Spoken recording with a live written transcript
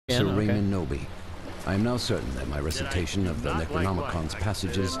Sir Raymond Noby. I am now certain that my recitation of the Necronomicon's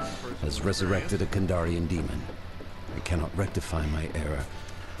passages has resurrected a Kandarian demon. I cannot rectify my error,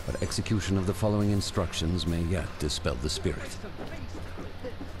 but execution of the following instructions may yet dispel the spirit.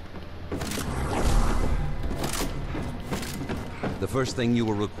 The first thing you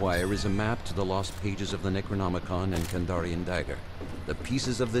will require is a map to the lost pages of the Necronomicon and Kandarian dagger. The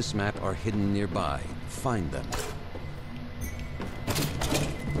pieces of this map are hidden nearby. Find them.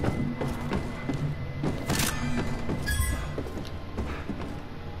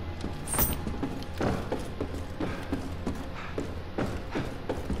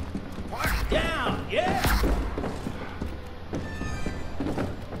 Down, yeah!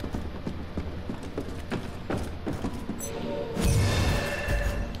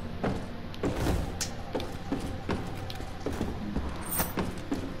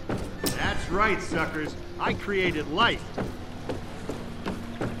 That's right, suckers. I created light.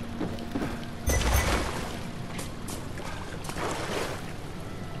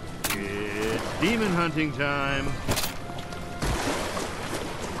 It's demon hunting time.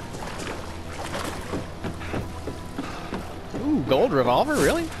 Ooh, gold revolver,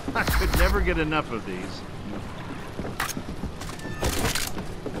 really? I could never get enough of these.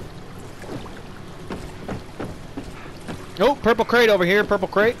 Oh, purple crate over here, purple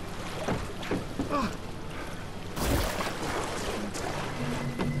crate.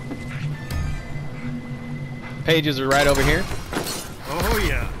 Pages are right over here. Oh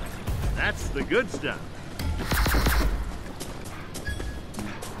yeah, that's the good stuff.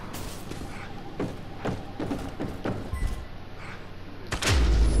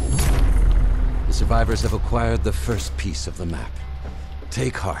 The survivors have acquired the first piece of the map.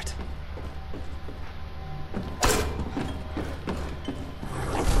 Take heart.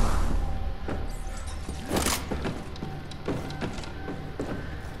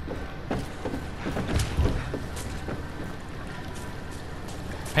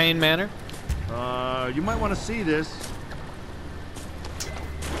 Payne Manor. You might want to see this.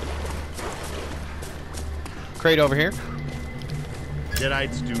 Crate over here.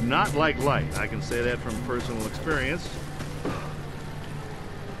 Deadites do not like light. I can say that from personal experience.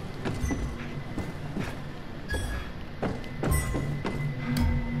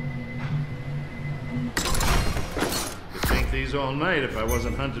 Could think these all night if I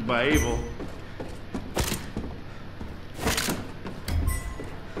wasn't hunted by evil.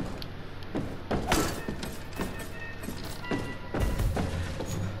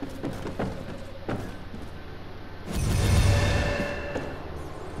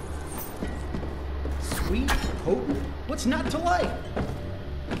 Sweet, potent, what's not to like?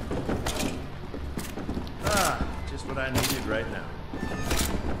 Ah, just what I needed right now.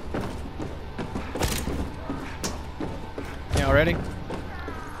 Y'all ready?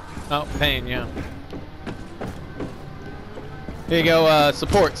 Oh, Payne, yeah. Here you go,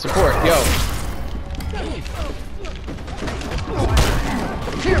 support, yo.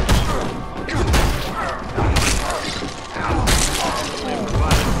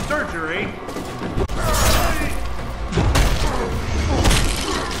 Surgery.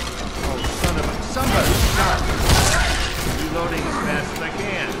 Somebody stop. Reloading as fast as I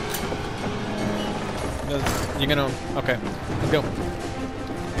can. You're gonna, okay, let's go.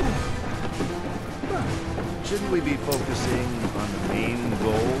 Shouldn't we be focusing on the main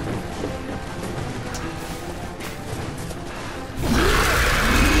goal?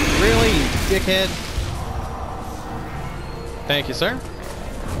 Really, you dickhead? Thank you, sir.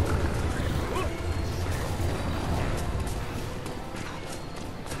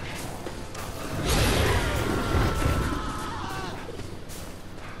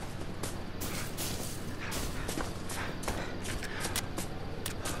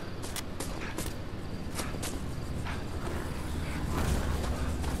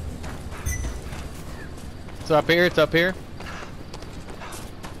 It's up here, it's up here.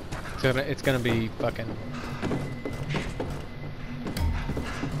 It's gonna be fucking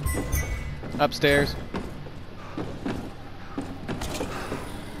upstairs.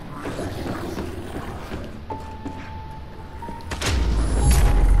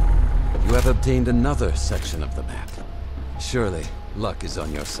 You have obtained another section of the map. Surely, luck is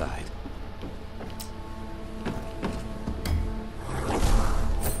on your side.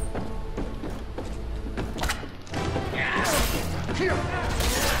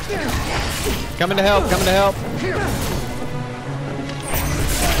 Coming to help, coming to help.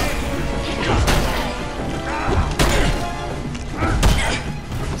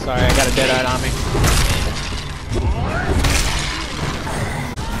 Sorry, I got a dead-eye on me.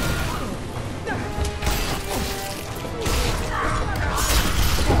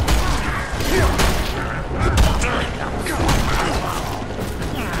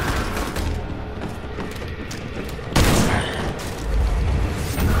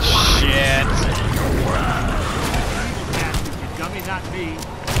 Not me.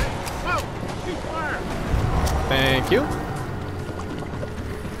 Whoa! You fire! Thank you.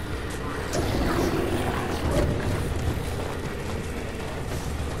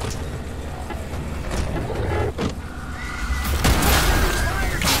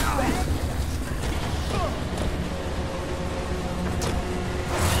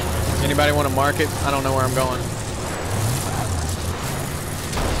 Anybody want to mark it? I don't know where I'm going.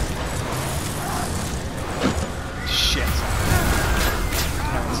 Shit.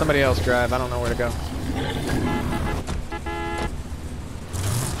 Alright, somebody else drive. I don't know where to go.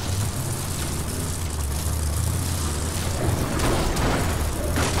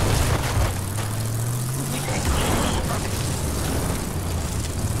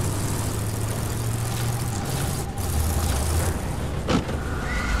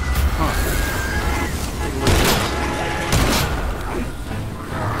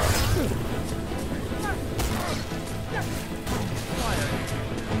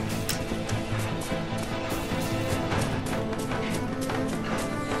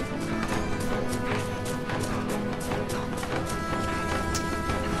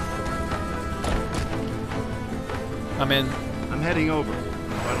 I'm in. I'm heading over.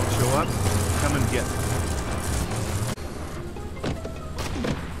 If I don't show up, come and get me.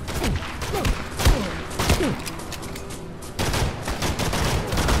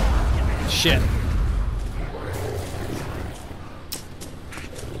 Shit.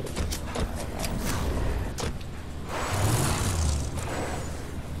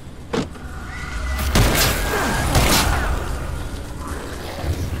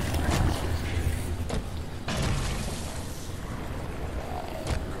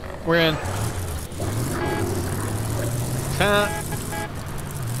 We're in.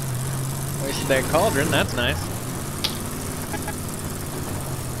 Wasted that cauldron, that's nice.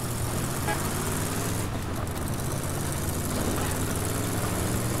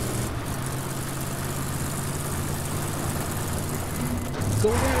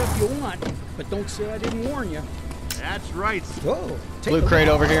 Go there if you want, but don't say I didn't warn you. That's right. Whoa. Blue crate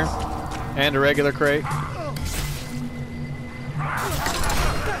over here. And a regular crate.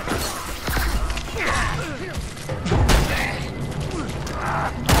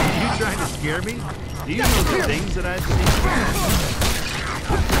 You trying to scare me? Do you know the things that I've seen?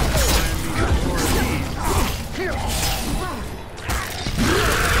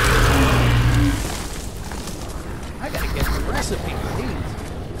 I gotta get the recipe for these.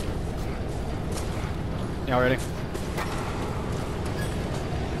 Y'all ready?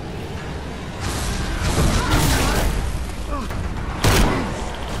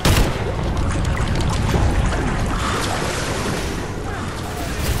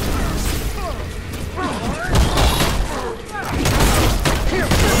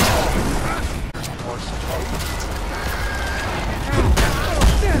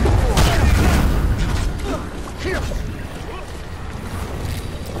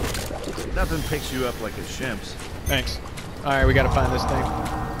 Nothing picks you up like a shimp's. Thanks. Alright, we gotta find this thing.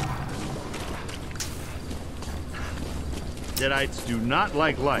 Deadites do not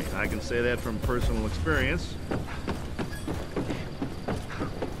like light. I can say that from personal experience.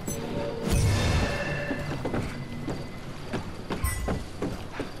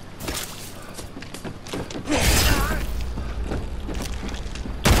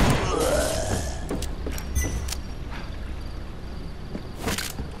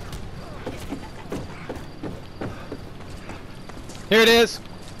 Here it is.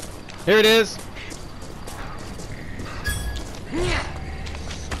 Here it is.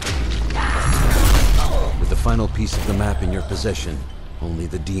 With the final piece of the map in your possession, only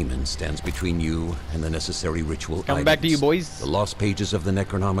the demon stands between you and the necessary ritual Coming items. back to you, boys. The lost pages of the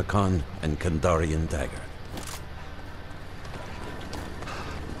Necronomicon and Kandarian dagger.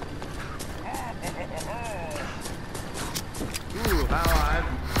 Ooh, how I've...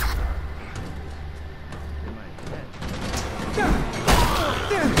 in my head.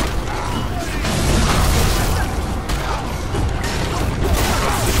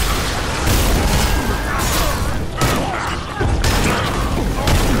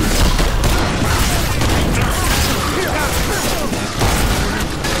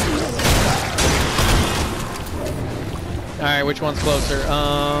 Alright, which one's closer?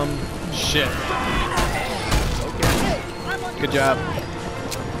 Shit. Good job.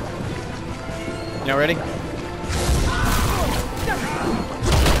 Y'all ready?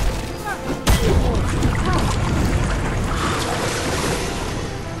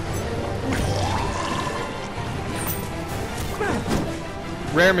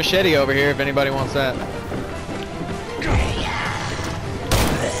 Rare machete over here if anybody wants that.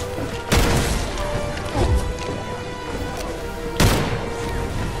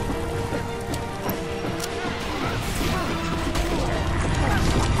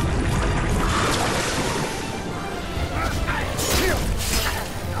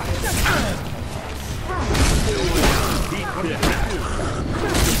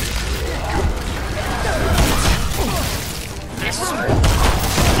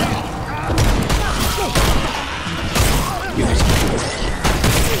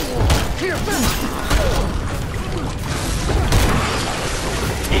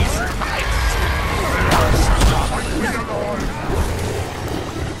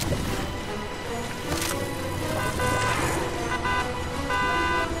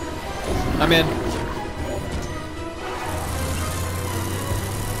 I'm in.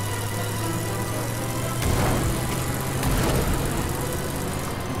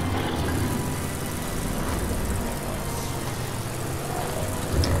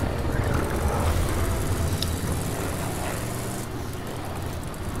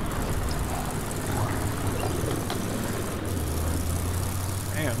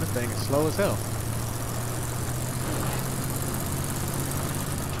 Damn, this thing is slow as hell.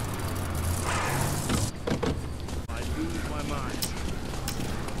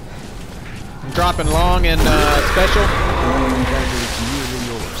 I'm dropping long and special. That is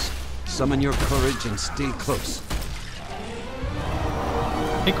nearly yours. Summon your courage and stay close.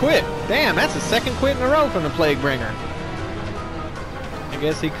 He quit. Damn, that's the second quit in a row from the Plague Bringer. I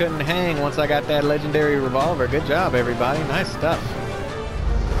guess he couldn't hang once I got that legendary revolver. Good job, everybody. Nice stuff.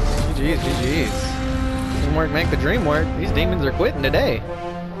 GG's, GG's. Teamwork make the dream work. These demons are quitting today.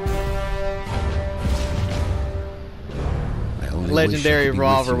 Legendary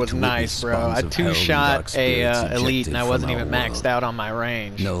revolver was nice, bro. I two-shot a elite and I wasn't even maxed out on my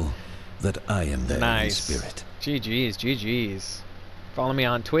range. Know that I am there in spirit. GG's, GG's. Follow me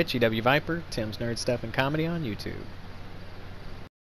on Twitch, EW Viper, Tim's Nerd Stuff and Comedy on YouTube.